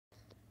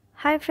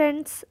Hi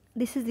friends,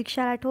 this is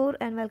Diksha Rathore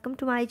and welcome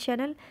to my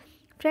channel.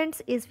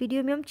 Friends, इस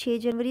video में हम 6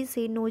 जनवरी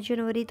से 9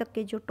 जनवरी तक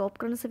के जो टॉप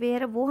करंट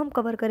अफेयर है वो हम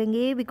कवर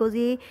करेंगे बिकॉज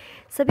ये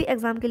सभी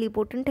एग्जाम के लिए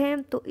इंपॉर्टेंट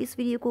हैं। तो इस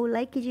वीडियो को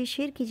लाइक कीजिए,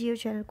 शेयर कीजिए और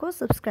चैनल को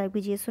सब्सक्राइब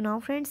कीजिए। So now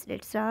friends,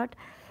 let's start.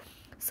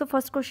 So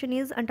first question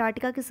is,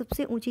 Antarctica की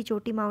सबसे ऊंची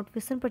चोटी माउंट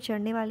विल्सन पर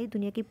चढ़ने वाली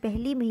दुनिया की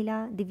पहली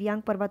महिला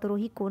दिव्यांग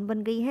पर्वतारोही कौन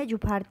बन गई है जो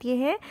भारतीय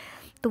है?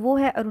 तो वो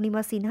है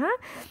अरुणिमा सिन्हा,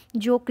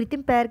 जो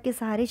कृत्रिम पैर के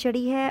सहारे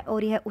चढ़ी है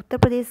और यह उत्तर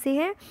प्रदेश से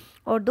है।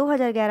 और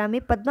 2011 में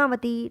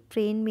पद्मावती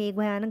ट्रेन में एक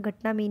भयानक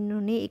घटना में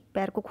इन्होंने एक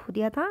पैर को खो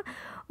दिया था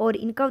और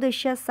इनका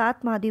उद्देश्य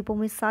 7 महाद्वीपों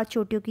में 7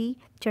 चोटियों की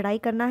चढ़ाई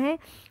करना है।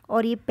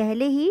 और ये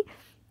पहले ही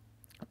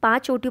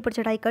 5 चोटियों पर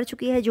चढ़ाई कर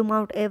चुकी है, जो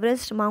mount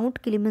Everest, mount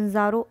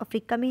Kilimanjaro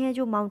Africa में है,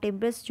 जो माउंट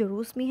एवरेस्ट जो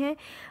रूस में है,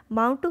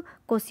 माउंट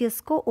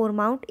कोसियस्को और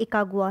माउंट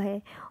एकागुआ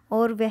है।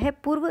 और वह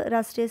पूर्व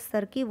राष्ट्रीय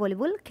स्तर की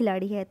वॉलीबॉल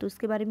खिलाड़ी है। तो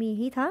इसके बारे में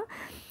यही था।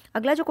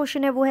 अगला जो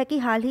क्वेश्चन है वो है कि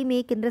हाल ही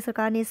में केंद्र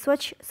सरकार ने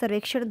स्वच्छ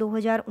सर्वेक्षण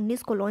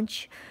 2019 को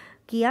लॉन्च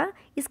किया।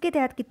 इसके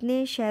तहत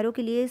कितने शहरों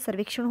के लिए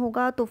सर्वेक्षण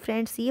होगा? तो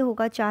फ्रेंड्स, ये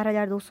होगा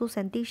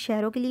 4237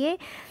 शहरों के लिए।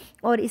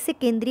 और इसे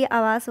केंद्रीय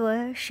आवास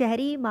व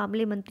शहरी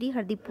मामले मंत्री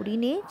हरदीप पुरी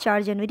ने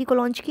 4 जनवरी को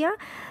लॉन्च किया।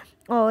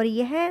 और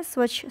यह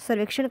स्वच्छ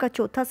सर्वेक्षण का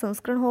चौथा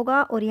संस्करण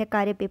होगा और यह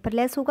कार्य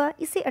पेपरलेस होगा।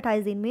 इसे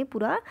 28 दिन में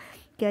पूरा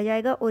किया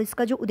जाएगा। और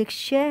इसका जो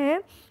उद्देश्य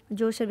है,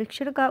 जो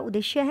सर्वेक्षण का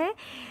उद्देश्य है,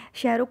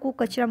 शहरों को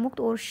कचरा मुक्त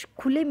और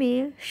खुले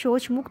में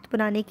शौच मुक्त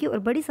बनाने की और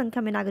बड़ी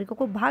संख्या में नागरिकों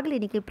को भाग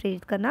लेने के लिए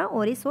प्रेरित करना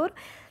और इस ओर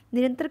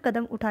निरंतर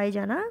कदम उठाए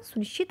जाना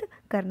सुनिश्चित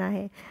करना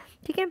है।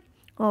 ठीक है।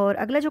 और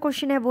अगला जो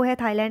क्वेश्चन है वो है,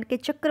 थाईलैंड के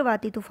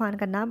चक्रवाती तूफान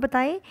का नाम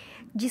बताएं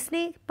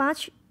जिसने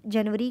 5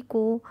 जनवरी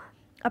को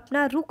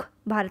अपना रुख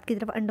भारत की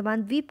तरफ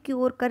अंडमान द्वीप की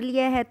ओर कर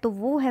लिया है। तो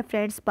वो है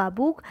फ्रेंड्स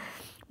पाबुक।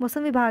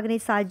 मौसम विभाग ने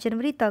 7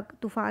 जनवरी तक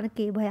तूफान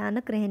के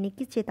भयानक रहने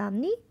की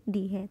चेतावनी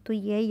दी है। तो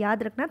यह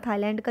याद रखना,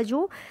 थाईलैंड का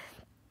जो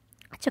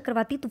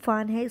चक्रवाती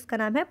तूफान है इसका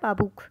नाम है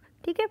पाबुक।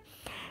 ठीक है।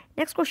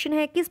 नेक्स्ट क्वेश्चन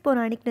है, किस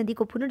पौराणिक नदी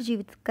को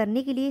पुनर्जीवित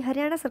करने के लिए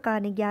हरियाणा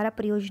सरकार ने 11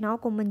 परियोजनाओं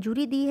को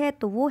मंजूरी दी है?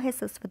 तो वो है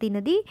सरस्वती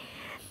नदी।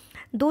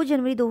 2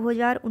 जनवरी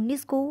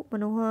 2019 को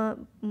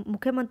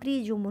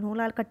मुख्यमंत्री जो मनोहर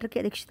लाल खट्टर की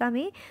अध्यक्षता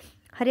में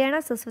Haryana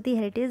Saraswati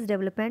heritage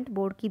development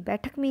board की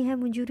बैठक में यह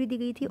मंजूरी दी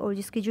गई थी। और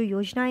जिसकी जो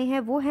योजनाएं हैं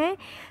वो है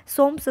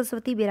सोम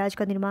सरस्वती बैराज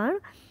का निर्माण,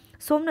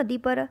 सोम नदी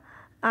पर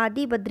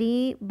आदि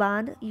बद्री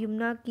बांध,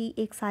 यमुना की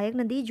एक सहायक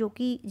नदी जो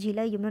कि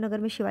जिला यमुनानगर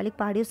में शिवालिक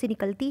पहाड़ियों से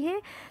निकलती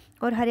है,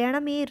 और हरियाणा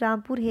में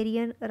रामपुर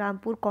हेरियन,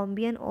 रामपुर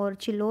कॉम्बियन और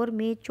चिल्लौर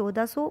में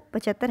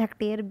 1475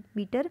 हेक्टेयर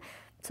मीटर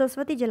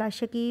सरस्वती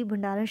जलाशय की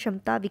भंडारण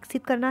क्षमता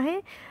विकसित करना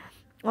है।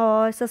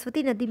 और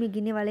सरस्वती नदी में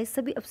गिरने वाले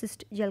सभी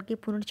अपशिष्ट जल के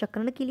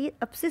पुनर्चक्रण के लिए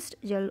अपशिष्ट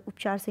जल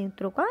उपचार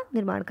संयंत्रों का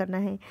निर्माण करना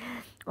है।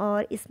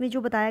 और इसमें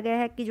जो बताया गया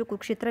है कि जो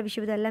कुरुक्षेत्र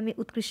विश्वविद्यालय में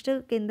उत्कृष्ट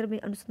केंद्र में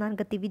अनुसंधान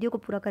गतिविधियों को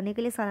पूरा करने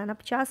के लिए सालाना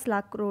 50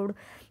 लाख करोड़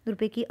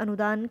रुपए की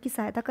अनुदान की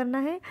सहायता करना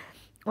है।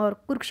 और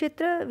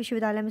कुरुक्षेत्र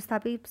विश्वविद्यालय में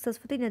स्थापित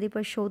सरस्वती नदी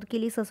पर शोध के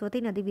लिए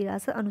सरस्वती नदी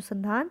विरासत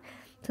अनुसंधान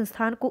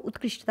संस्थान को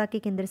उत्कृष्टता के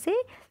केंद्र से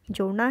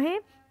जोड़ना है।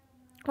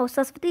 और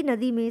सरस्वती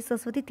नदी में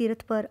सरस्वती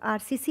तीर्थ पर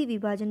आरसीसी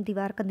विभाजन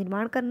दीवार का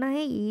निर्माण करना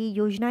है। ये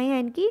योजनाएं हैं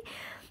इनकी।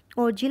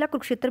 और जिला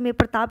कुरुक्षेत्र में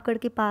प्रतापगढ़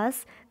के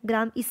पास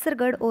ग्राम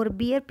ईसरगढ़ और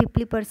बियर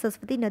पिपली पर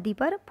सरस्वती नदी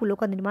पर पुलों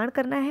का निर्माण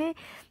करना है।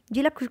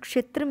 जिला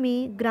कुरुक्षेत्र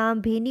में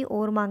ग्राम भेनी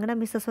और मांगना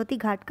में सरस्वती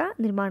घाट का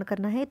निर्माण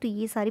करना है। तो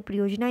ये सारी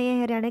परियोजनाएं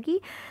हैं हरियाणा की।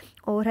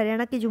 और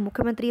हरियाणा के जो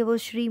मुख्यमंत्री है वो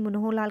श्री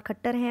मनोहर लाल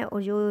खट्टर हैं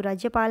और जो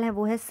राज्यपाल हैं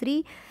वो है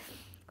श्री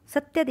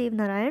सत्यदेव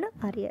नारायण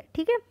आर्य।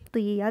 ठीक है, तो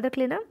ये याद रख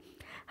लेना।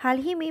 हाल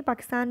ही में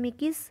पाकिस्तान में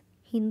किस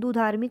हिंदू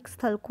धार्मिक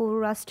स्थल को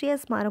राष्ट्रीय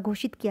स्मारक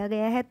घोषित किया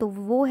गया है? तो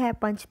वो है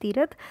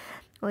पंचतीर्थ।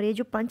 और ये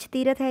जो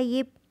पंचतीर्थ है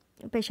ये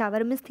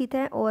पेशावर में स्थित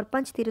है। और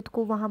पंचतीर्थ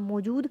को वहाँ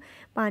मौजूद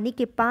पानी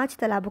के 5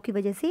 तालाबों की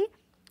वजह से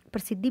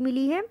प्रसिद्धि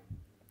मिली है।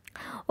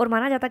 और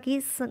माना जाता कि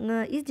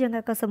इस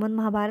जगह का संबंध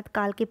महाभारत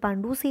काल के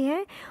पांडु से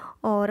है।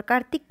 और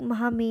कार्तिक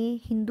माह में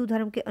हिंदू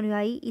धर्म के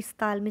अनुयायी इस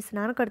ताल में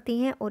स्नान करते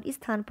हैं और इस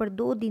स्थान पर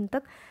 2 दिन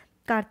तक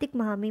कार्तिक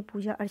माह में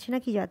पूजा अर्चना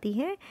की जाती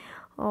है।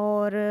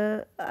 और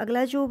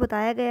अगला जो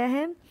बताया गया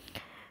है,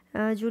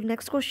 जो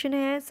नेक्स्ट क्वेश्चन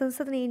है,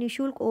 संसद ने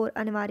निःशुल्क और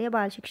अनिवार्य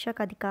बाल शिक्षा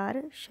का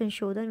अधिकार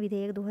संशोधन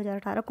विधेयक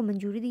 2018 को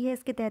मंजूरी दी है।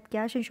 इसके तहत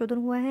क्या संशोधन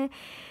हुआ है?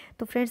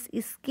 तो फ्रेंड्स,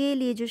 इसके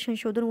लिए जो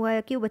संशोधन हुआ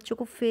है कि वो बच्चों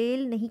को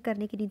फेल नहीं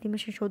करने की नीति में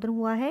संशोधन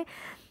हुआ है।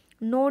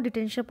 नो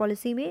डिटेंशन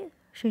पॉलिसी में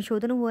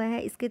संशोधन हुआ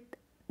है। इसके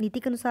नीति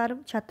के अनुसार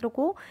छात्रों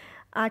को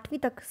 8वीं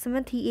तक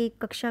समस्त ही एक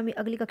कक्षा में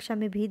अगली कक्षा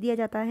में भेज दिया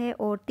जाता है।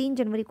 और 3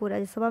 जनवरी को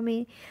राज्यसभा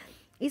में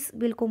इस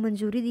बिल को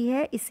मंजूरी दी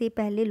है। इससे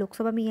पहले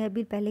लोकसभा में यह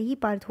बिल पहले ही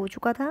पारित हो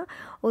चुका था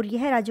और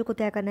यह राज्यों को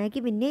तय करना है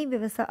कि वे नई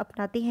व्यवस्था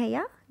अपनाते हैं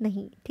या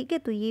नहीं। ठीक है,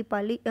 तो ये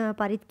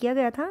पारित किया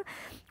गया था।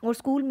 और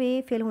स्कूल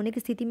में फेल होने की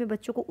स्थिति में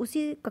बच्चों को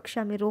उसी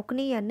कक्षा में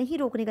रोकने या नहीं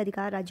रोकने का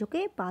अधिकार राज्यों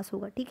के पास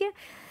होगा। ठीक है,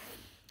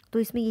 तो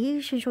इसमें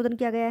यही संशोधन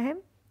किया गया है।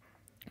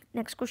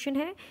 नेक्स्ट क्वेश्चन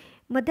है,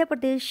 मध्य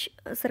प्रदेश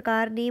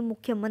सरकार ने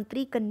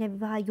मुख्यमंत्री कन्या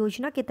विवाह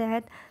योजना के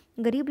तहत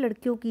गरीब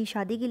लड़कियों की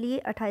शादी के लिए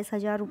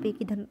 28,000 रुपये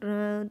की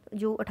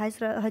जो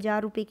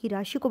 28,000 रुपये की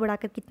राशि को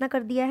बढ़ाकर कितना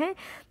कर दिया है,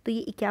 तो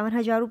ये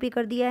 51,000 रुपये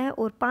कर दिया है।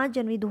 और 5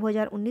 जनवरी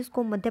 2019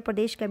 को मध्य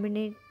प्रदेश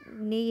कैबिनेट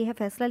ने यह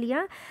फैसला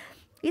लिया।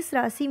 इस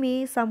राशि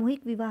में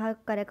सामूहिक विवाह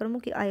कार्यक्रमों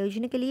के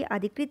आयोजन के लिए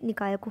अधिकृत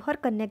निकाय को हर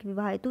कन्या के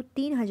विवाह हेतु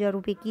 3,000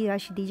 रुपये की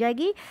राशि दी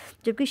जाएगी,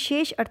 जबकि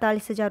शेष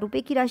 48,000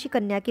 रुपये की राशि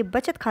कन्या के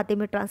बचत खाते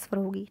में ट्रांसफ़र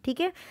होगी।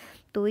 ठीक है,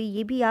 तो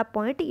ये भी आप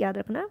पॉइंट याद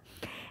रखना।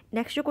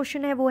 नेक्स्ट जो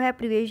क्वेश्चन है वो है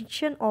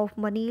prevention of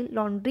money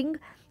laundering.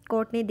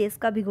 Court ने देश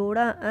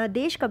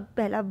का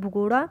पहला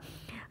भगोड़ा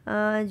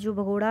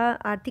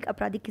आर्थिक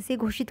अपराधी किसे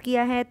घोषित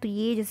किया है, तो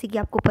ये जैसे कि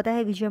आपको पता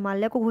है विजय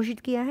माल्या को घोषित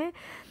किया है।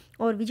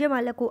 और विजय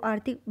माल्या को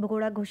आर्थिक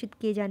भगोड़ा घोषित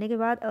किए जाने के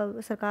बाद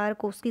सरकार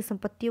को उसकी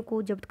संपत्तियों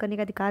को जब्त करने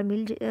का अधिकार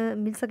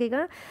मिल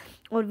सकेगा।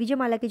 और विजय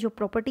माल्या की जो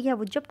प्रॉपर्टी है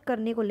वो जब्त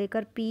करने को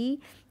लेकर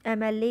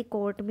PMLA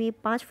कोर्ट में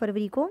 5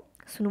 फरवरी को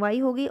सुनवाई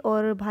होगी।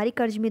 और भारी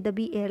कर्ज में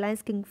दबी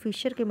एयरलाइंस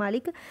किंगफिशर के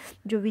मालिक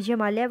जो विजय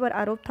माल्या पर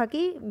आरोप था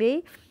कि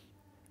वे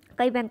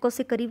कई बैंकों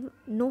से करीब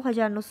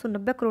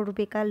 9,990 करोड़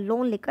रुपए का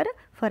लोन लेकर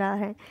फरार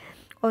हैं।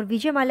 और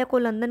विजय माल्या को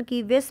लंदन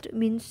की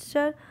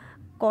वेस्टमिंस्टर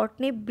कोर्ट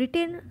ने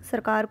ब्रिटेन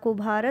सरकार को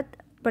भारत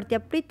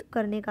प्रत्यर्पित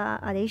करने का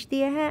आदेश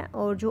दिया है।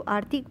 और जो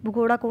आर्थिक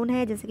भगोड़ा कौन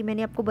है, जैसे कि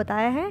मैंने आपको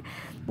बताया है,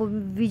 वो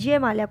विजय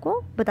माल्या को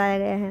बताया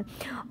गया है।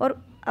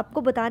 और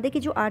आपको बता दें कि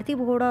जो आर्थिक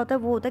भगोड़ा होता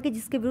है वो होता है कि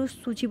जिसके विरुद्ध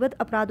सूचीबद्ध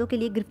अपराधों के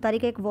लिए गिरफ्तारी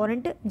का एक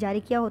वारंट जारी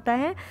किया होता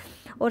है।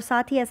 और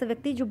साथ ही ऐसा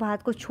व्यक्ति जो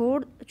भारत को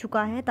छोड़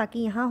चुका है ताकि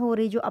यहाँ हो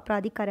रही जो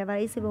आपराधिक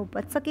कार्रवाई से वो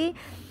बच सके,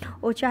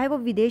 और चाहे वो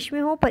विदेश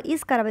में हो पर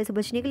इस कार्रवाई से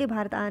बचने के लिए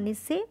भारत आने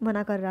से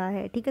मना कर रहा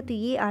है। ठीक है, तो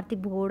ये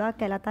आर्थिक भगोड़ा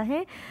कहलाता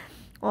है।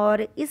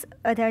 और इस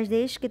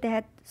अध्यादेश के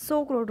तहत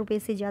 100 करोड़ रुपए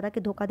से ज़्यादा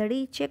के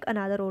धोखाधड़ी, चेक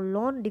अनादर और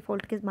लोन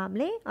डिफ़ॉल्ट के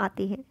मामले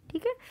आते हैं।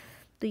 ठीक है,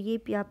 तो ये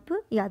भी आप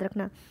याद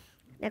रखना।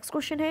 नेक्स्ट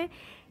क्वेश्चन है,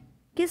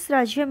 किस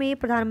राज्य में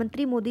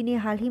प्रधानमंत्री मोदी ने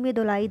हाल ही में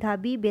धौलाई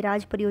धाबी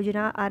बैराज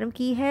परियोजना आरंभ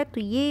की है,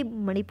 तो ये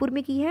मणिपुर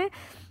में की है।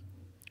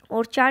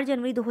 और 4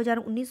 जनवरी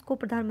 2019 को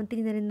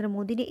प्रधानमंत्री नरेंद्र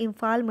मोदी ने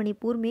इम्फाल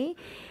मणिपुर में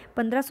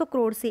 1500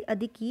 करोड़ से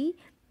अधिक की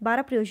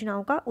 12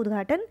 परियोजनाओं का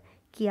उद्घाटन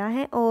किया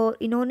है। और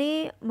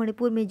इन्होंने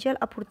मणिपुर में जल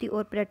आपूर्ति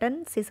और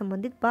पर्यटन से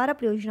संबंधित 12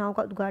 परियोजनाओं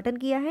का उद्घाटन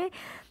किया है।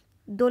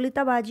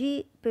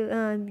 दौलताबाजी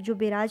जो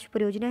बैराज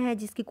परियोजना है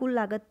जिसकी कुल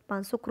लागत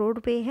 500 करोड़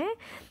रुपए है।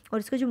 और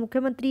इसके जो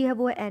मुख्यमंत्री है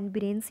वो N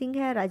बीरेन सिंह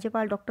है,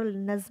 राज्यपाल डॉक्टर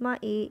नज़मा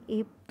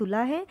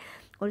हेपतुल्ला है।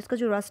 और इसका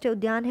जो राष्ट्रीय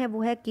उद्यान है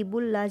वो है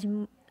किबुल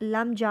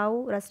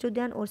लामजाओ राष्ट्रीय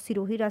उद्यान और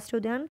सिरोही राष्ट्रीय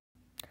उद्यान।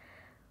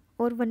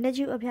 और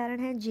वन्यजीव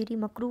अभ्यारण्य है जिरी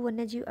मकरू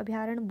वन्यजीव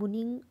अभ्यारण्य,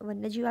 बुनिंग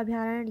वन्यजीव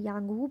अभ्यारण्य,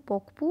 यांगहू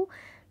पोकपू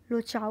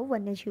लोचाऊ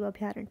वन्यजीव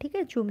अभ्यारण्य। ठीक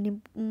है, जो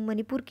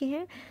मणिपुर के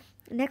हैं।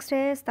 नेक्स्ट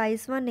है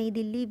 27वां नई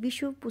दिल्ली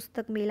विश्व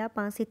पुस्तक मेला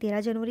 5 से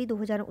 13 जनवरी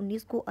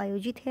 2019 को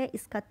आयोजित है।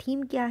 इसका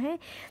थीम क्या है,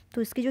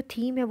 तो इसकी जो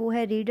थीम है वो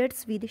है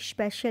रीडर्स विद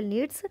स्पेशल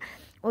नीड्स।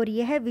 और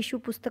यह विश्व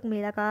पुस्तक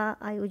मेला का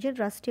आयोजन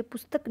राष्ट्रीय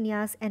पुस्तक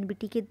न्यास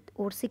NBT की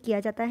ओर से किया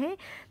जाता है।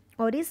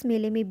 और इस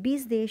मेले में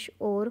 20 देश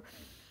और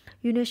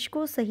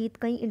यूनेस्को सहित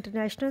कई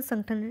इंटरनेशनल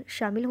संगठन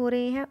शामिल हो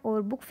रहे हैं।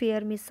 और बुक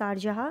फेयर में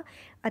शारजाह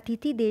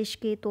अतिथि देश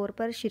के तौर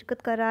पर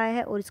शिरकत कर रहा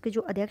है। और इसके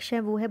जो अध्यक्ष हैं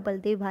वो है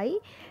बलदेव भाई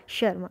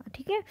शर्मा।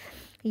 ठीक है,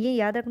 ये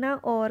याद रखना।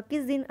 और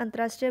किस दिन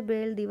अंतर्राष्ट्रीय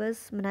ब्रेल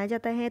दिवस मनाया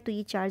जाता है, तो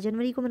ये 4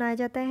 जनवरी को मनाया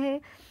जाता है।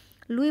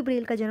 लुई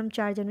ब्रेल का जन्म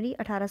 4 जनवरी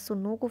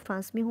 1809 को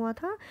फ्रांस में हुआ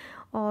था।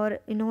 और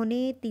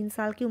इन्होंने 3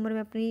 साल की उम्र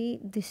में अपनी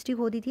दृष्टि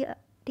खो दी थी।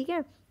 ठीक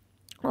है,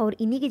 और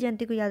इन्हीं की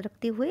जयंती को याद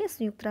रखते हुए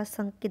संयुक्त राष्ट्र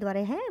संघ के द्वारा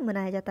है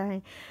मनाया जाता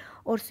है।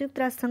 और संयुक्त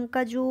राष्ट्र संघ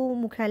का जो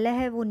मुख्यालय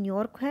है वो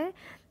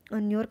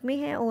न्यूयॉर्क में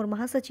है। और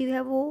महासचिव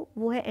है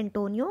वो है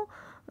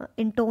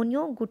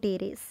एंटोनियो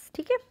गुटेरेस।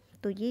 ठीक है,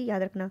 तो ये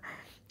याद रखना।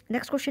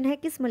 नेक्स्ट क्वेश्चन है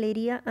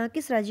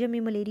किस राज्य में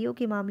मलेरिया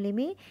के मामले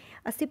में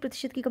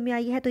 80% की कमी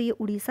आई है, तो ये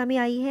उड़ीसा में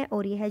आई है।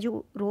 और यह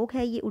जो रोग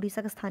है ये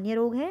उड़ीसा का स्थानीय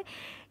रोग है।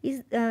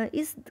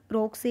 इस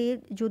रोग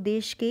से जो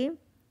देश के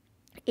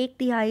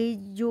 1/3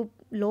 जो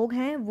लोग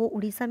हैं वो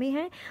उड़ीसा में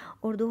हैं।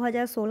 और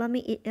 2016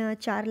 में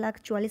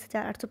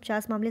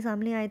 4,44,850 मामले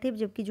सामने आए थे,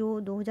 जबकि जो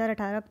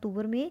 2018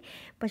 अक्टूबर में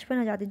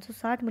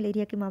 55,360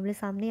 मलेरिया के मामले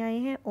सामने आए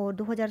हैं। और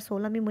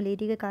 2016 में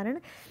मलेरिया के कारण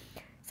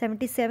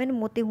 77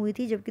 मौतें हुई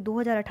थी, जबकि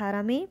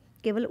 2018 में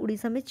केवल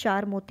उड़ीसा में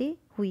 4 मौतें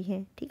हुई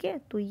हैं। ठीक है,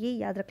 तो ये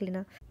याद रख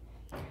लेना।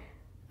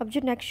 अब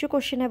जो नेक्स्ट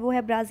क्वेश्चन है वो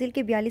है ब्राज़ील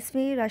के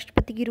 42वें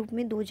राष्ट्रपति के रूप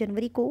में 2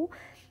 जनवरी को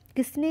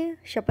किसने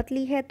शपथ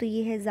ली है, तो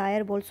ये है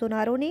जायर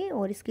बोल्सोनारो ने।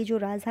 और इसकी जो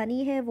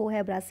राजधानी है वो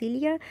है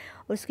ब्रासिलिया।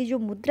 और इसकी जो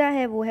मुद्रा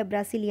है वो है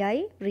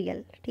ब्रासिलियाई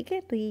रियल। ठीक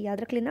है, तो ये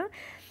याद रख लेना।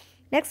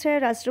 नेक्स्ट है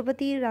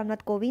राष्ट्रपति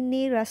रामनाथ कोविंद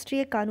ने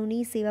राष्ट्रीय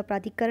कानूनी सेवा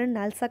प्राधिकरण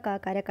नालसा का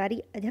कार्यकारी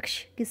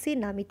अध्यक्ष किसे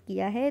नामित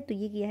किया है, तो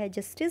ये किया है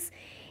जस्टिस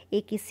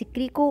AK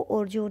सिकरी को।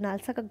 और जो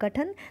नालसा का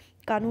गठन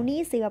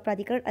कानूनी सेवा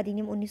प्राधिकरण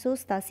अधिनियम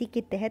 1987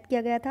 के तहत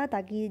किया गया था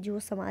ताकि जो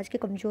समाज के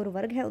कमज़ोर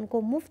वर्ग हैं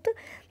उनको मुफ्त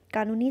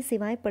कानूनी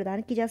सेवाएं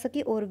प्रदान की जा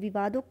सके। और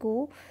विवादों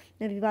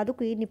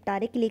के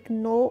निपटारे के लिए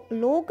 9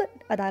 लोक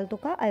अदालतों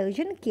का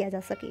आयोजन किया जा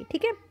सके।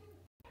 ठीक है,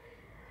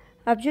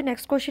 अब जो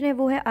नेक्स्ट क्वेश्चन है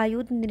वो है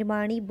आयुध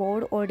निर्माणी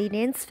बोर्ड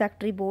ऑर्डिनेंस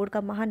फैक्ट्री बोर्ड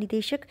का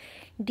महानिदेशक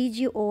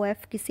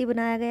DGOF किसे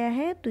बनाया गया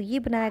है? तो ये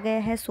बनाया गया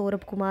है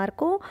सौरभ कुमार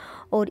को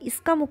और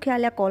इसका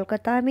मुख्यालय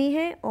कोलकाता में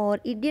है।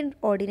 और इंडियन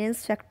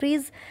ऑर्डिनेंस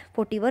फैक्ट्रीज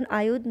 41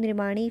 आयुध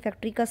निर्माणी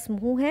फैक्ट्री का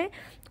समूह है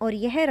और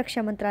यह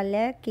रक्षा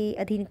मंत्रालय के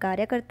अधीन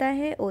कार्य करता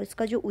है। और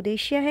इसका जो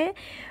उद्देश्य है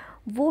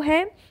वो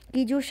है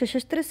कि जो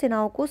सशस्त्र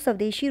सेनाओं को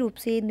स्वदेशी रूप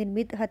से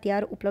निर्मित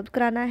हथियार उपलब्ध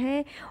कराना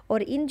है।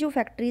 और इन जो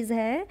फैक्ट्रीज़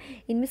है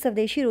इनमें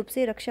स्वदेशी रूप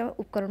से रक्षा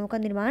उपकरणों का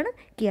निर्माण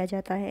किया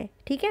जाता है।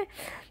 ठीक है,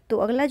 तो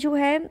अगला जो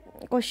है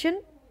क्वेश्चन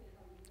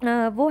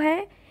वो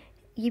है,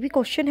 ये भी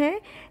क्वेश्चन है,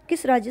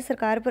 किस राज्य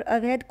सरकार पर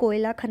अवैध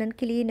कोयला खनन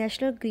के लिए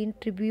नेशनल ग्रीन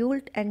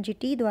ट्रिब्यूनल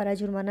NGT द्वारा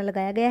जुर्माना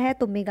लगाया गया है?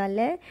 तो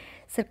मेघालय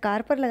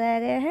सरकार पर लगाया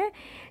गया है।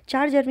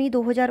 4 जनवरी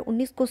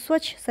 2019 को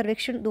स्वच्छ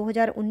सर्वेक्षण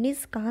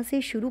 2019 कहाँ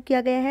से शुरू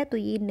किया गया है? तो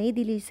ये नई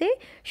दिल्ली से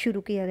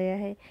शुरू किया गया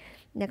है।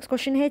 नेक्स्ट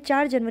क्वेश्चन है,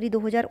 4 जनवरी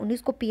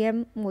 2019 को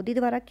PM मोदी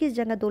द्वारा किस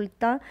जगह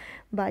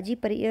दौलताबाजी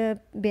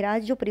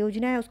बैराज जो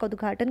परियोजना है उसका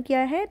उद्घाटन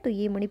किया है? तो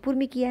ये मणिपुर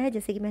में किया है,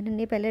 जैसे कि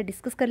मैंने पहले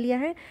डिस्कस कर लिया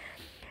है।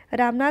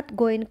 रामनाथ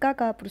गोयनका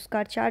का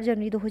पुरस्कार 4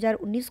 जनवरी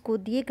 2019 को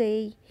दिए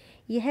गए,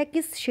 यह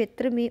किस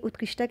क्षेत्र में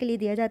उत्कृष्टता के लिए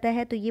दिया जाता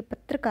है? तो ये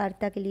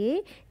पत्रकारिता के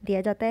लिए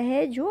दिया जाता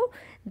है, जो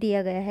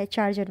दिया गया है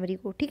 4 जनवरी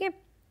को। ठीक है,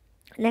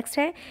 नेक्स्ट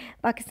है,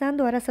 पाकिस्तान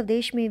द्वारा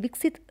स्वदेश में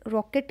विकसित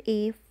रॉकेट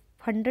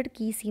A-100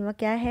 की सीमा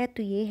क्या है?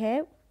 तो ये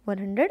है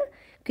 100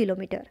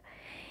 किलोमीटर।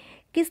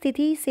 किस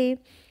तिथि से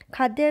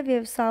खाद्य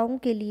व्यवसायों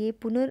के लिए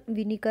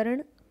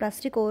पुनर्विनीकरण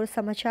प्लास्टिक और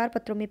समाचार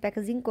पत्रों में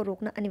पैकेजिंग को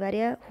रोकना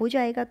अनिवार्य हो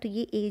जाएगा? तो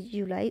ये 1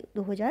 जुलाई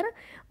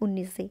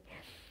 2019 से।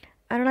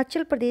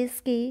 अरुणाचल प्रदेश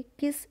के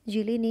किस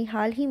जिले ने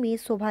हाल ही में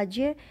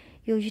सौभाग्य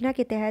योजना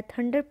के तहत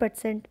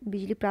 100%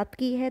 बिजली प्राप्त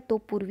की है? तो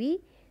पूर्वी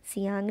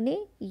सियांग ने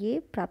ये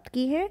प्राप्त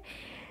की है।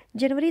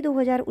 जनवरी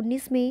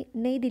 2019 में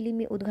नई दिल्ली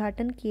में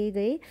उद्घाटन किए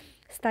गए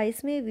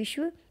 27वें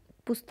विश्व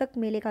पुस्तक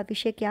मेले का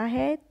विषय क्या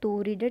है?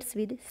 तो रीडर्स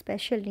विद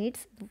स्पेशल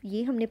नीड्स,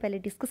 ये हमने पहले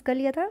डिस्कस कर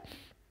लिया था।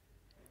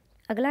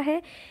 अगला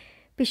है,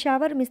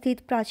 पेशावर में स्थित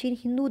प्राचीन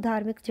हिंदू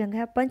धार्मिक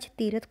जगह पंच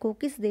तीर्थ को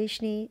किस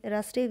देश ने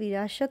राष्ट्रीय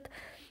विरासत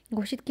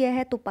घोषित किया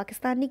है? तो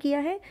पाकिस्तान ने किया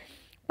है।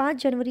 5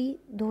 जनवरी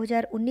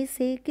 2019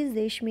 से किस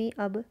देश में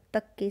अब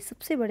तक के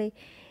सबसे बड़े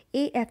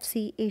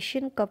AFC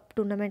एशियन कप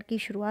टूर्नामेंट की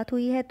शुरुआत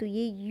हुई है? तो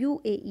ये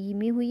UAE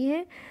में हुई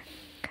है।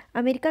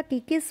 अमेरिका की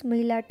किस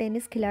महिला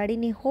टेनिस खिलाड़ी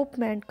ने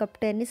होपमैन कप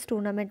टेनिस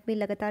टूर्नामेंट में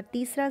लगातार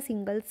तीसरा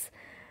सिंगल्स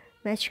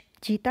मैच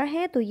जीता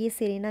है? तो ये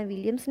सेरेना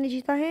विलियम्स ने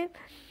जीता है।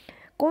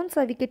 कौन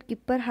सा विकेट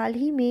कीपर हाल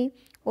ही में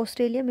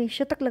ऑस्ट्रेलिया में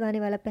शतक लगाने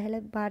वाला पहला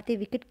भारतीय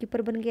विकेट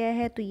कीपर बन गया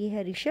है? तो ये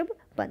है ऋषभ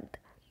पंत।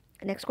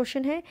 नेक्स्ट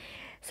क्वेश्चन है,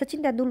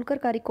 सचिन तेंदुलकर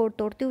का रिकॉर्ड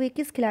तोड़ते हुए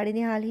किस खिलाड़ी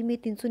ने हाल ही में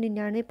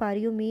 399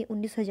 पारियों में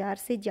 19,000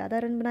 से ज़्यादा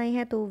रन बनाए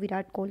हैं? तो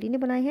विराट कोहली ने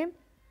बनाए हैं।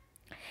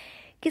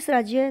 किस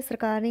राज्य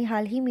सरकार ने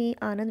हाल ही में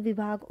आनंद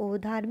विभाग और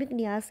धार्मिक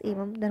न्यास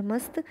एवं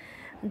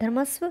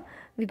धर्मस्व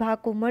विभाग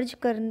को मर्ज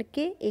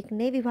करके एक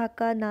नए विभाग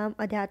का नाम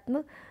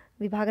अध्यात्म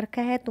विभाग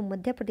रखा है? तो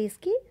मध्य प्रदेश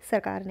की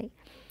सरकार ने।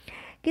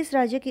 किस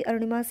राज्य की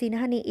अरुणिमा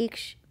सिन्हा ने एक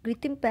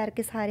कृत्रिम पैर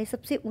के सहारे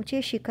सबसे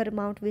ऊंचे शिखर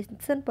माउंट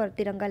विल्सन पर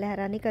तिरंगा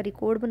लहराने का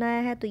रिकॉर्ड बनाया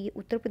है? तो ये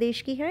उत्तर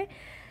प्रदेश की है।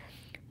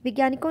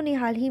 वैज्ञानिकों ने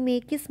हाल ही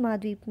में किस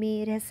महाद्वीप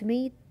में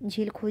रहस्यमयी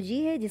झील खोजी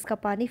है जिसका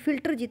पानी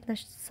फिल्टर जितना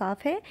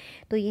साफ है?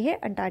 तो ये है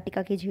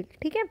अंटार्कटिका की झील।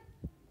 ठीक है,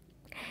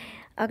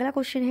 अगला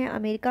क्वेश्चन है,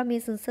 अमेरिका में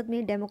संसद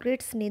में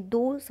डेमोक्रेट्स ने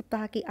 2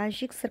 सप्ताह के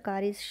आंशिक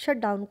सरकारी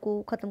शटडाउन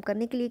को ख़त्म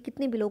करने के लिए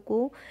कितने बिलों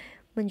को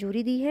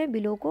मंजूरी दी है?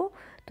 बिलों को,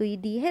 तो ये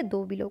दी है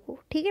 2 बिलों को।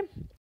 ठीक है,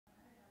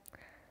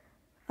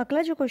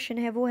 अगला जो क्वेश्चन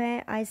है वो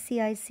है,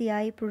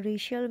 ICICI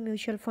प्रूडेंशियल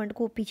म्यूचुअल फंड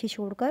को पीछे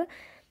छोड़कर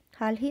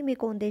हाल ही में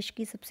कौन देश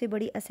की सबसे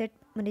बड़ी एसेट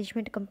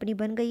मैनेजमेंट कंपनी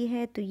बन गई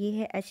है? तो ये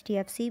है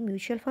HDFC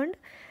म्यूचुअल फंड।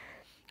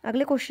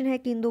 अगले क्वेश्चन है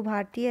कि इन 2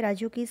 भारतीय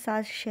राज्यों के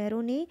 7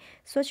 शहरों ने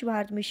स्वच्छ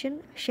भारत मिशन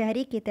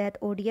शहरी के तहत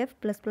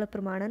ODF++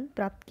 प्रमाणन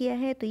प्राप्त किया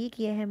है? तो ये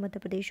किया है मध्य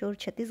प्रदेश और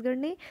छत्तीसगढ़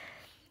ने।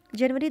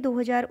 जनवरी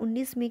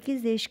 2019 में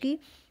किस देश की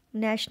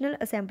नेशनल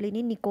असेंबली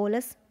ने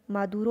निकोलस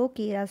मादुरो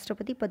के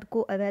राष्ट्रपति पद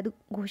को अवैध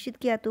घोषित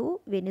किया?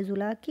 तो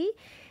वेनेजुला की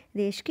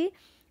देश की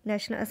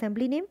नेशनल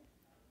असेंबली ने।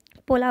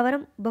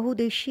 पोलावरम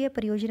बहुउद्देशीय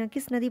परियोजना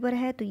किस नदी पर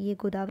है? तो ये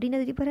गोदावरी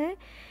नदी पर है।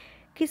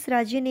 किस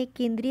राज्य ने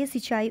केंद्रीय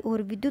सिंचाई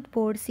और विद्युत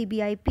बोर्ड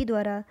CBIP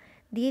द्वारा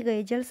दिए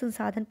गए जल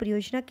संसाधन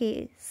परियोजना के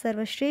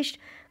सर्वश्रेष्ठ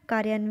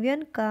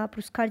कार्यान्वयन का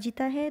पुरस्कार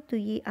जीता है? तो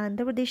ये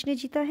आंध्र प्रदेश ने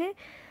जीता है।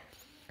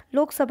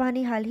 लोकसभा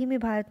ने हाल ही में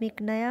भारत में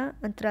एक नया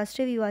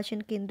अंतर्राष्ट्रीय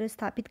विवाचन केंद्र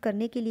स्थापित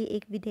करने के लिए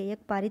एक विधेयक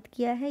पारित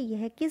किया है,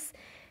 यह किस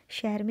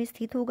शहर में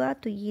स्थित होगा?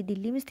 तो ये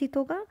दिल्ली में स्थित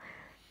होगा।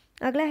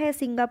 अगला है,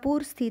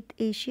 सिंगापुर स्थित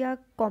एशिया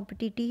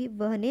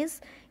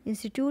कॉम्पिटिटिवनेस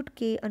इंस्टीट्यूट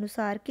के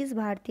अनुसार किस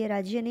भारतीय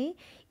राज्य ने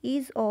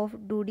ईज ऑफ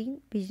डूइंग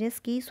बिजनेस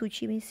की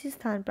सूची में इसी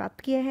स्थान प्राप्त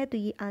किया है? तो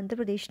ये आंध्र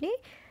प्रदेश ने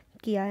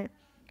किया है।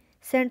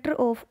 Centre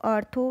of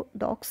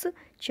Orthodox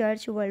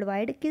church world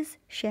wide किस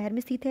शहर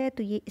में स्थित है?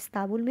 तो ये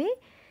इस्तांबुल में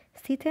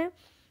स्थित है।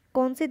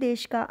 कौन से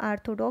देश का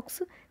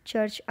ऑर्थोडॉक्स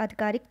चर्च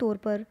आधिकारिक तौर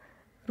पर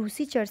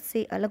रूसी चर्च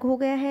से अलग हो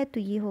गया है? तो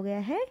ये हो गया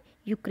है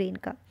यूक्रेन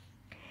का।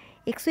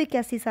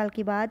 181 साल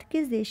के बाद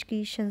किस देश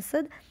की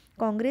संसद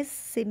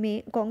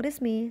कांग्रेस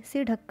में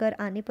सिर ढककर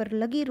आने पर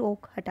लगी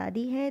रोक हटा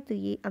दी है, तो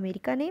ये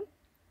अमेरिका ने।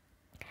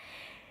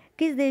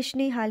 किस देश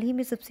ने हाल ही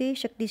में सबसे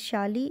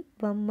शक्तिशाली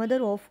बम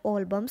मदर ऑफ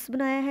ऑल बम्स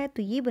बनाया है,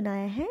 तो ये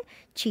बनाया है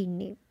चीन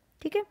ने।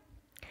 ठीक है।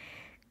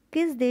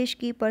 किस देश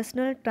की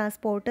पर्सनल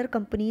ट्रांसपोर्टर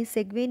कंपनी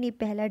सेगवे ने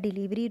पहला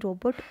डिलीवरी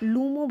रोबोट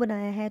लूमो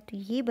बनाया है, तो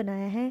ये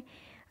बनाया है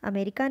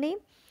अमेरिका ने।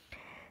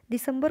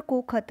 दिसंबर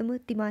को ख़त्म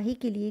तिमाही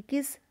के लिए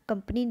किस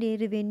कंपनी ने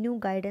रेवेन्यू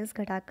गाइडेंस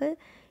घटाकर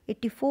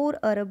 84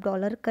 अरब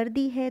डॉलर कर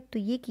दी है, तो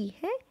ये की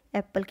है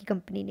एप्पल की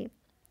कंपनी ने।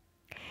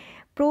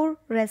 प्रो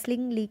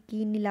रेसलिंग लीग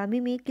की नीलामी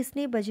में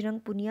किसने बजरंग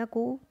पुनिया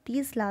को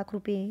 30 लाख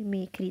रुपए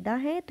में खरीदा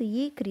है, तो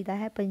ये खरीदा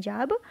है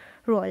पंजाब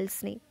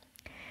रॉयल्स ने।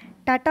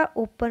 Tata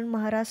open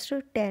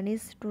Maharashtra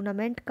tennis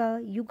tournament का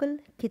युगल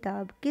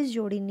खिताब किस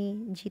जोड़ी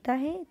ने जीता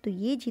है, तो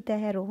ये जीता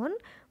है रोहन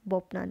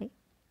बोपन्ना ने।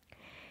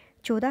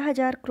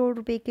 14,000 करोड़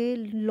रुपए के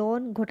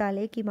लोन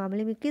घोटाले के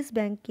मामले में किस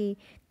बैंक के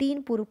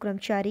 3 पूर्व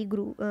कर्मचारी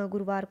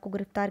गुरुवार को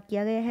गिरफ्तार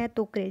किया गया है,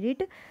 तो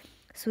क्रेडिट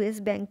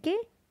स्विस बैंक के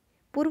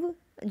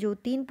जो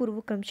 3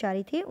 पूर्व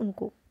कर्मचारी थे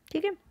उनको।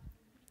 ठीक है।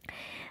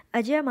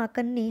 अजय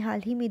माकन ने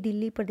हाल ही में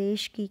दिल्ली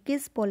प्रदेश की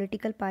किस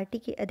पॉलिटिकल पार्टी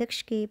के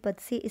अध्यक्ष के पद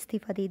से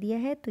इस्तीफा दे दिया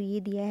है, तो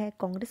ये दिया है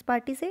कांग्रेस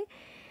पार्टी से।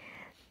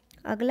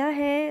 अगला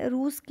है,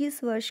 रूस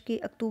किस वर्ष के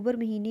अक्टूबर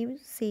महीने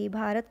से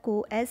भारत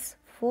को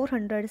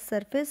S-400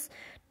 surface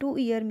two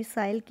year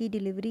missile की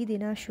डिलीवरी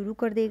देना शुरू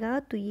कर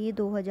देगा, तो ये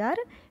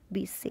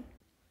 2020 से।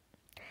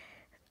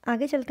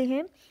 आगे चलते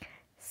हैं।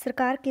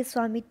 सरकार के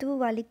स्वामित्व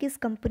वाली किस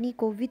कंपनी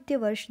को वित्तीय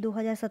वर्ष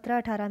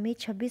 2017-18 में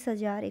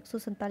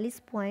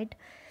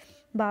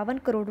 26,147.52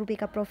 करोड़ रुपए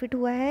का प्रॉफिट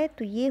हुआ है,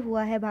 तो ये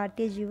हुआ है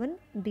भारतीय जीवन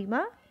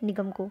बीमा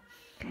निगम को।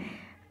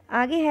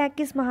 आगे है,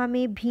 किस माह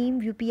में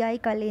भीम यूपीआई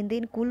का लेन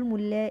देन कुल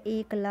मूल्य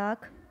 1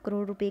 लाख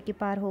करोड़ रुपए के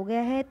पार हो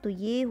गया है, तो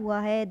ये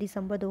हुआ है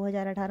दिसंबर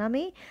 2018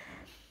 में।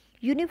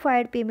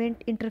 यूनिफाइड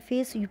पेमेंट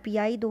इंटरफेस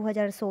यूपीआई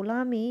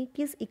 2016 में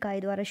किस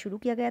इकाई द्वारा शुरू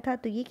किया गया था,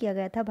 तो ये किया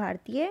गया था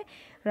भारतीय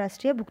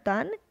राष्ट्रीय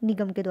भुगतान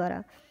निगम के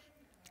द्वारा।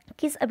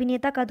 किस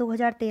अभिनेता का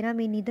 2013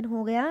 में निधन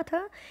हो गया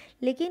था,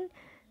 लेकिन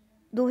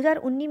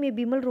 2019 में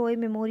बिमल रॉय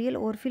मेमोरियल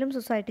और फिल्म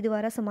सोसाइटी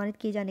द्वारा सम्मानित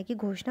किए जाने की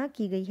घोषणा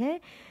की गई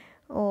है,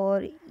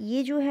 और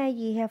ये जो है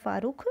ये है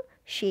फारूक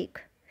शेख।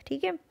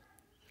 ठीक है।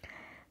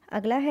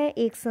 अगला है,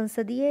 एक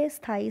संसदीय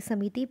स्थायी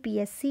समिति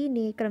पीएससी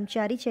ने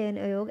कर्मचारी चयन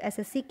आयोग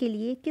एसएससी के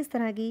लिए किस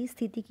तरह की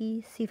स्थिति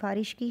की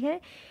सिफारिश की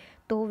है,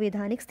 तो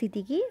वैधानिक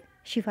स्थिति की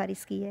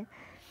सिफारिश की है।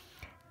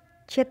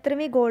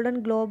 76वें गोल्डन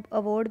ग्लोब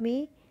अवार्ड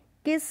में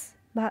किस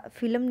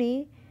फिल्म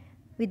ने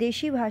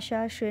विदेशी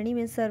भाषा श्रेणी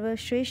में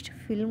सर्वश्रेष्ठ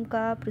फिल्म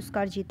का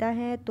पुरस्कार जीता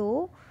है,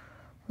 तो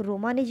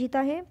रोमा ने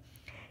जीता है।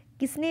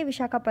 किसने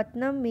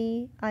विशाखापत्तनम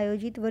में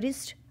आयोजित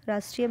वरिष्ठ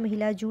राष्ट्रीय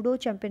महिला जूडो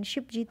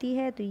चैंपियनशिप जीती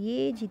है, तो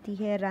ये जीती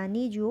है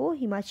रानी, जो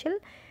हिमाचल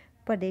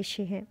प्रदेश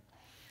से है।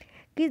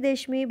 किस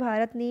देश में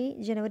भारत ने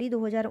जनवरी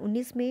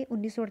 2019 में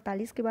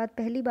 1948 के बाद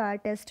पहली बार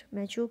टेस्ट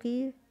मैचों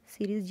की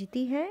सीरीज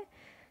जीती है,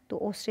 तो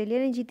ऑस्ट्रेलिया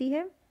ने जीती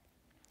है।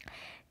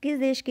 किस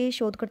देश के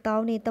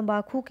शोधकर्ताओं ने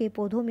तंबाकू के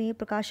पौधों में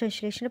प्रकाश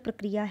संश्लेषण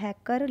प्रक्रिया हैक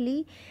कर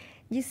ली,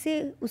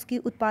 जिससे उसकी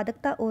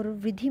उत्पादकता और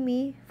वृद्धि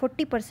में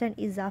 40%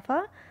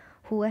 इजाफा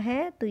हुआ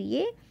है, तो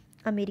ये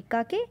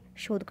अमेरिका के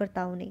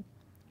शोधकर्ताओं ने।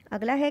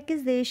 अगला है,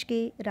 किस देश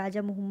के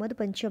राजा मोहम्मद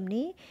पंचम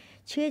ने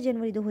 6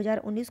 जनवरी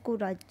 2019 को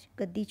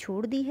राजगद्दी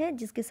छोड़ दी है,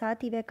 जिसके साथ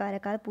ही वह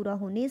कार्यकाल पूरा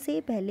होने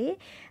से पहले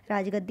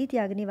राजगद्दी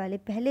त्यागने वाले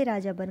पहले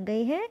राजा बन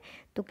गए हैं,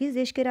 तो किस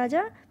देश के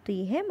राजा, तो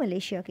ये है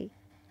मलेशिया के।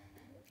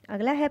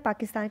 अगला है,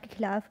 पाकिस्तान के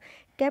खिलाफ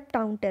केप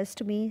टाउन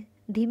टेस्ट में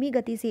धीमी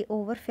गति से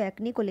ओवर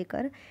फेंकने को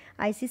लेकर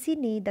आईसीसी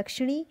ने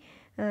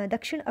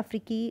दक्षिण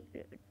अफ्रीकी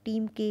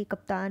टीम के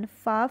कप्तान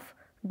फाफ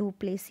डू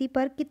प्लेसी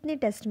पर कितने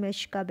टेस्ट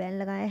मैच का बैन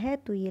लगाया है,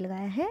 तो ये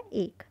लगाया है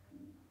 1।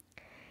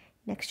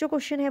 नेक्स्ट जो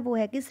क्वेश्चन है वो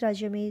है, किस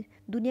राज्य में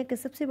दुनिया के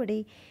सबसे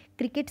बड़े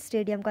क्रिकेट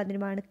स्टेडियम का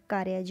निर्माण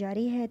कार्य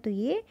जारी है, तो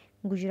ये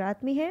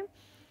गुजरात में है।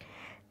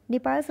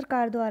 नेपाल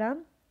सरकार द्वारा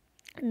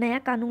नया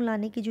कानून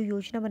लाने की जो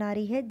योजना बना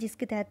रही है,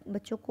 जिसके तहत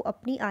बच्चों को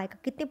अपनी आय का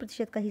कितने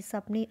प्रतिशत का हिस्सा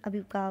अपने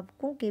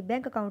अभिभावकों के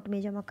बैंक अकाउंट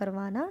में जमा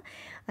करवाना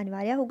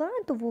अनिवार्य होगा,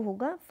 तो वो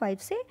होगा 5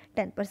 से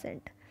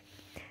 10%।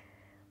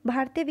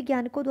 भारतीय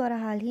वैज्ञानिकों द्वारा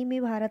हाल ही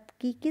में भारत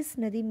की किस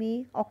नदी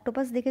में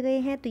ऑक्टोपस देखे गए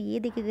हैं, तो ये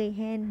देखे गए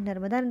हैं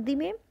नर्मदा नदी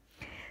में।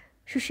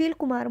 सुशील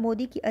कुमार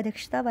मोदी की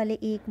अध्यक्षता वाले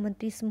एक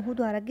मंत्री समूह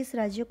द्वारा किस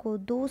राज्य को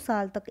 2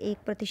 साल तक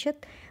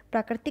 1%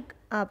 प्राकृतिक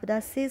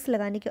आपदा सेस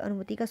लगाने की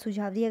अनुमति का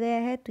सुझाव दिया गया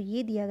है, तो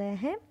ये दिया गया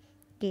है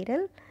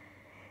केरल।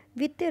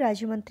 वित्त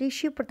राज्य मंत्री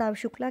शिव प्रताप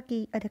शुक्ला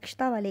की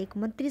अध्यक्षता वाले एक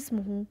मंत्री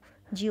समूह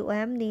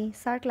जीओएम ने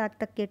 60 लाख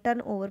तक के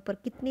टर्नओवर पर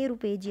कितने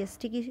रुपए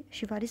जीएसटी की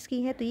सिफारिश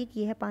की है, तो ये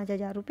की है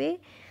 5,000 रुपये।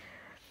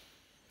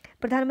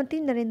 प्रधानमंत्री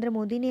नरेंद्र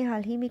मोदी ने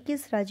हाल ही में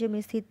किस राज्य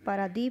में स्थित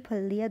पारादीप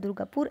हल्दिया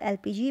दुर्गापुर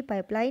एलपीजी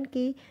पाइपलाइन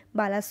के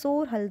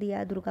बालासोर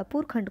हल्दिया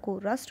दुर्गापुर खंड को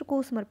राष्ट्र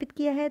को समर्पित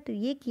किया है, तो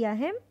ये किया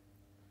है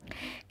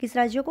किस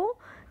राज्य को,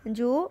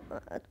 जो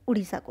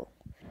उड़ीसा को।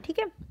 ठीक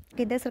है।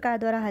 केंद्र सरकार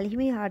द्वारा हाल ही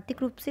में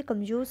आर्थिक रूप से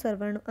कमजोर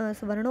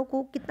सवर्णों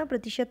को कितना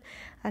प्रतिशत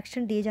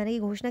आरक्षण दिए जाने की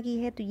घोषणा की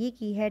है, तो ये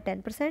की है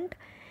 10%।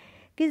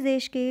 किस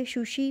देश के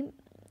सुशी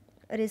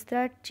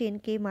रेस्तरां चेन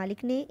के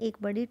मालिक ने एक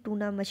बड़ी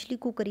टूना मछली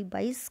को करीब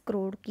 22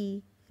 करोड़ की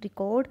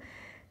रिकॉर्ड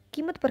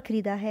कीमत पर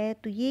खरीदा है?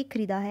 तो ये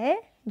खरीदा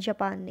है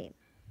जापान ने।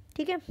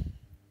 ठीक है।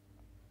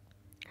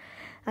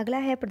 अगला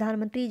है,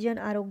 प्रधानमंत्री जन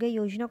आरोग्य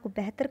योजना को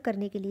बेहतर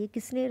करने के लिए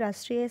किसने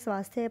राष्ट्रीय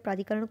स्वास्थ्य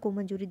प्राधिकरण को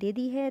मंजूरी दे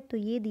दी है? तो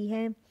ये दी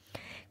है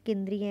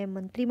केंद्रीय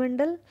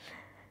मंत्रिमंडल।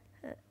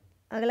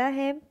 अगला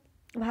है,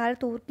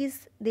 भारत और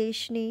किस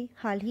देश ने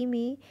हाल ही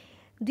में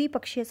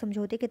द्विपक्षीय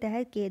समझौते के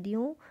तहत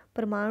कैदियों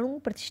परमाणु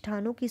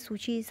प्रतिष्ठानों की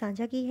सूची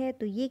साझा की है?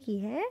 तो ये की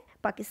है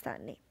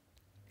पाकिस्तान ने।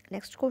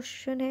 नेक्स्ट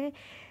क्वेश्चन है,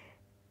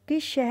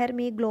 किस शहर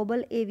में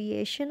ग्लोबल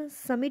एविएशन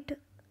समिट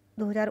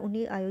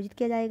 2019 आयोजित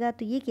किया जाएगा?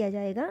 तो ये किया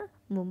जाएगा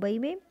मुंबई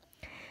में।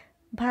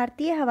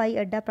 भारतीय हवाई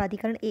अड्डा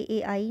प्राधिकरण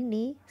AAI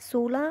ने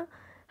 16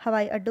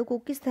 हवाई अड्डों को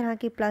किस तरह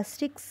के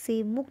प्लास्टिक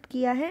से मुक्त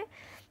किया है?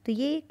 तो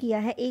ये किया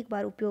है एक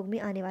बार उपयोग में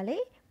आने वाले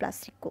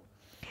प्लास्टिक को।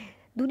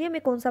 दुनिया में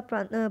कौन सा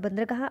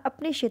बंदरगाह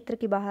अपने क्षेत्र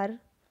के बाहर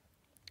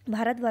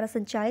भारत द्वारा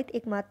संचालित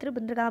एकमात्र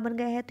बंदरगाह बन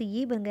गया है? तो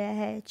ये बन गया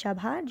है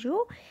चाबहार,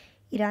 जो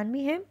ईरान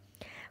में है।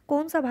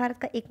 कौन सा भारत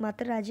का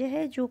एकमात्र राज्य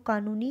है जो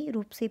कानूनी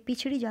रूप से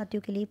पिछड़ी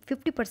जातियों के लिए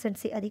 50%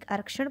 से अधिक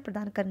आरक्षण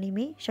प्रदान करने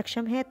में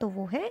सक्षम है? तो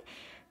वो है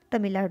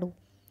तमिलनाडु।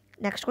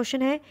 नेक्स्ट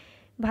क्वेश्चन है,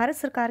 भारत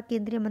सरकार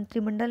केंद्रीय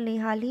मंत्रिमंडल ने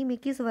हाल ही में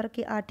किस वर्ग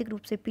के आर्थिक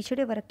रूप से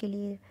पिछड़े वर्ग के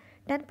लिए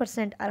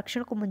 10%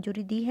 आरक्षण को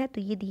मंजूरी दी है?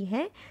 तो ये दी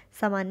है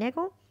सामान्य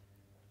को।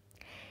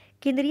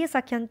 केंद्रीय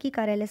सांख्यिकी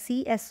कार्यालय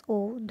CSO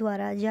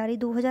द्वारा जारी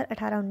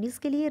 2018-19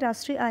 के लिए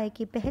राष्ट्रीय आय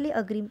के पहले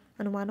अग्रिम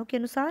अनुमानों के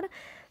अनुसार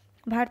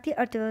भारतीय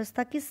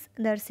अर्थव्यवस्था किस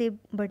दर से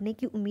बढ़ने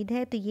की उम्मीद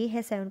है? तो ये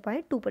है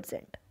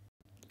 7.2%।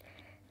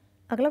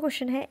 अगला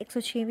क्वेश्चन है,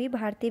 106वीं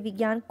भारतीय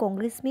विज्ञान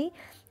कांग्रेस में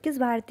किस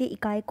भारतीय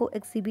इकाई को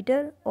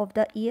exhibitor of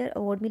the year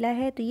award मिला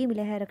है? तो ये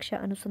मिला है रक्षा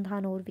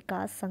अनुसंधान और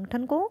विकास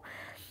संगठन को।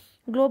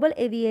 ग्लोबल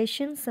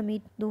एविएशन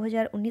समिट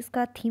 2019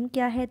 का थीम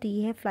क्या है? तो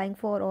ये है फ्लाइंग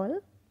फॉर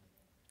ऑल।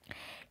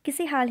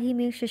 किसे हाल ही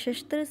में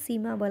सशस्त्र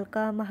सीमा बल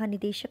का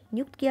महानिदेशक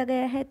नियुक्त किया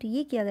गया है? तो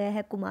ये किया गया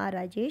है कुमार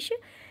राजेश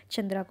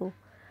चंद्रा को।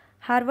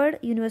 हार्वर्ड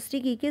यूनिवर्सिटी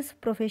की किस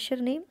प्रोफेसर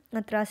ने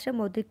अंतर्राष्ट्रीय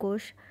मौद्रिक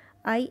कोष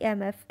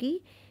IMF की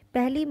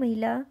पहली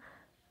महिला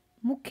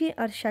मुख्य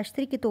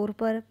अर्थशास्त्री के तौर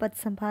पर पद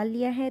संभाल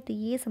लिया है? तो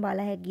ये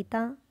संभाला है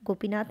गीता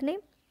गोपीनाथ ने।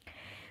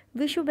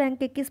 विश्व बैंक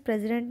के किस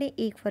प्रेसिडेंट ने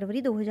 1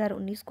 फरवरी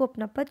 2019 को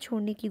अपना पद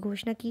छोड़ने की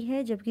घोषणा की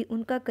है, जबकि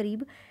उनका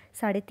करीब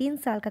 3.5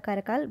 साल का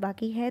कार्यकाल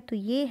बाकी है? तो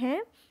ये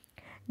है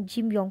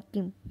जिम योंग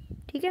किम।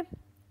 ठीक है।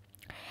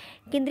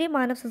 केंद्रीय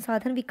मानव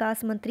संसाधन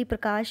विकास मंत्री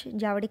प्रकाश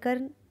जावड़ेकर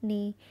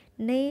ने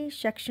नए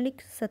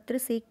शैक्षणिक सत्र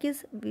से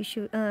किस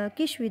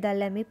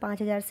विश्वविद्यालय में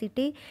 5000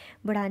 सीटें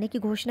बढ़ाने की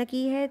घोषणा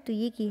की है? तो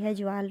ये की है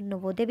जवाहर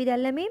नवोदय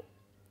विद्यालय में।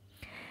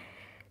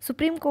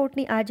 सुप्रीम कोर्ट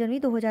ने 8 जनवरी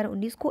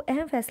 2019 को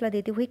अहम फैसला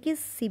देते हुए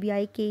किस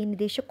CBI के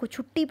निदेशक को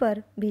छुट्टी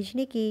पर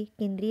भेजने के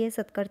केंद्रीय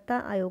सतर्कता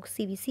आयोग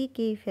CVC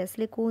के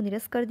फैसले को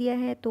निरस्त कर दिया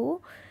है?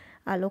 तो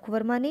आलोक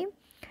वर्मा ने।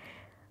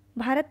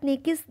 भारत ने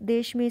किस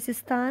देश में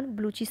सिस्तान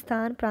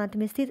बलूचिस्तान प्रांत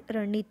में स्थित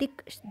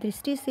रणनीतिक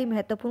दृष्टि से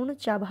महत्वपूर्ण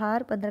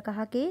चाबहार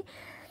बंदरगाह के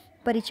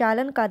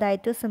परिचालन का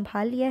दायित्व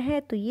संभाल लिया है?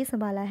 तो ये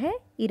संभाला है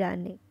ईरान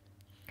ने।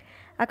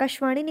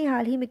 आकाशवाणी ने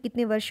हाल ही में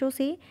कितने वर्षों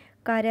से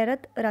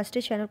कार्यरत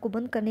राष्ट्रीय चैनल को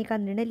बंद करने का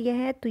निर्णय लिया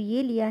है? तो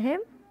ये लिया है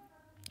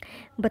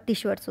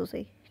 32 वर्षों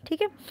से।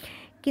 ठीक है।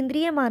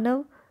 केंद्रीय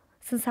मानव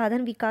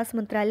संसाधन विकास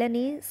मंत्रालय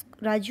ने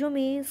राज्यों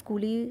में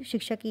स्कूली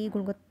शिक्षा की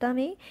गुणवत्ता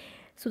में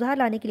सुधार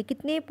लाने के लिए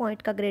कितने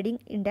पॉइंट का ग्रेडिंग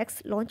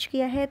इंडेक्स लॉन्च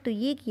किया है? तो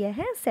ये किया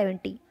है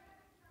 70।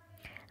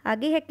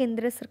 आगे है,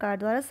 केंद्र सरकार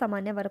द्वारा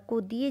सामान्य वर्ग को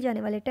दिए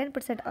जाने वाले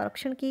 10%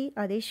 आरक्षण के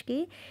आदेश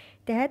के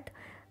तहत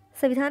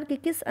संविधान के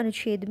किस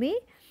अनुच्छेद में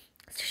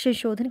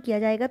संशोधन किया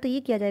जाएगा? तो ये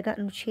किया जाएगा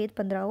अनुच्छेद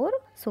 15 और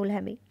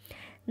 16 में।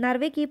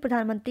 नॉर्वे की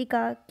प्रधानमंत्री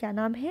का क्या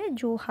नाम है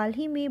जो हाल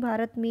ही में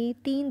भारत में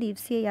 3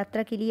 दिवसीय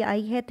यात्रा के लिए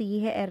आई है? तो ये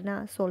है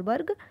एरना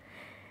सोलबर्ग।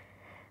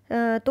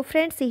 तो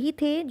फ्रेंड्स, यही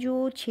थे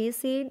जो 6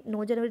 से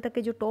 9 जनवरी तक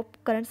के जो टॉप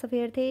करंट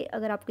अफेयर थे।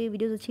 अगर आपको ये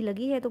वीडियोस अच्छी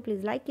लगी है तो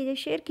प्लीज़ लाइक कीजिए,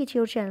 शेयर कीजिए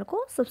और चैनल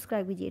को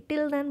सब्सक्राइब कीजिए।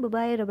 टिल देन बाय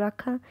बाय, रब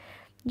रखा,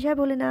 जय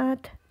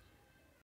भोलेनाथ।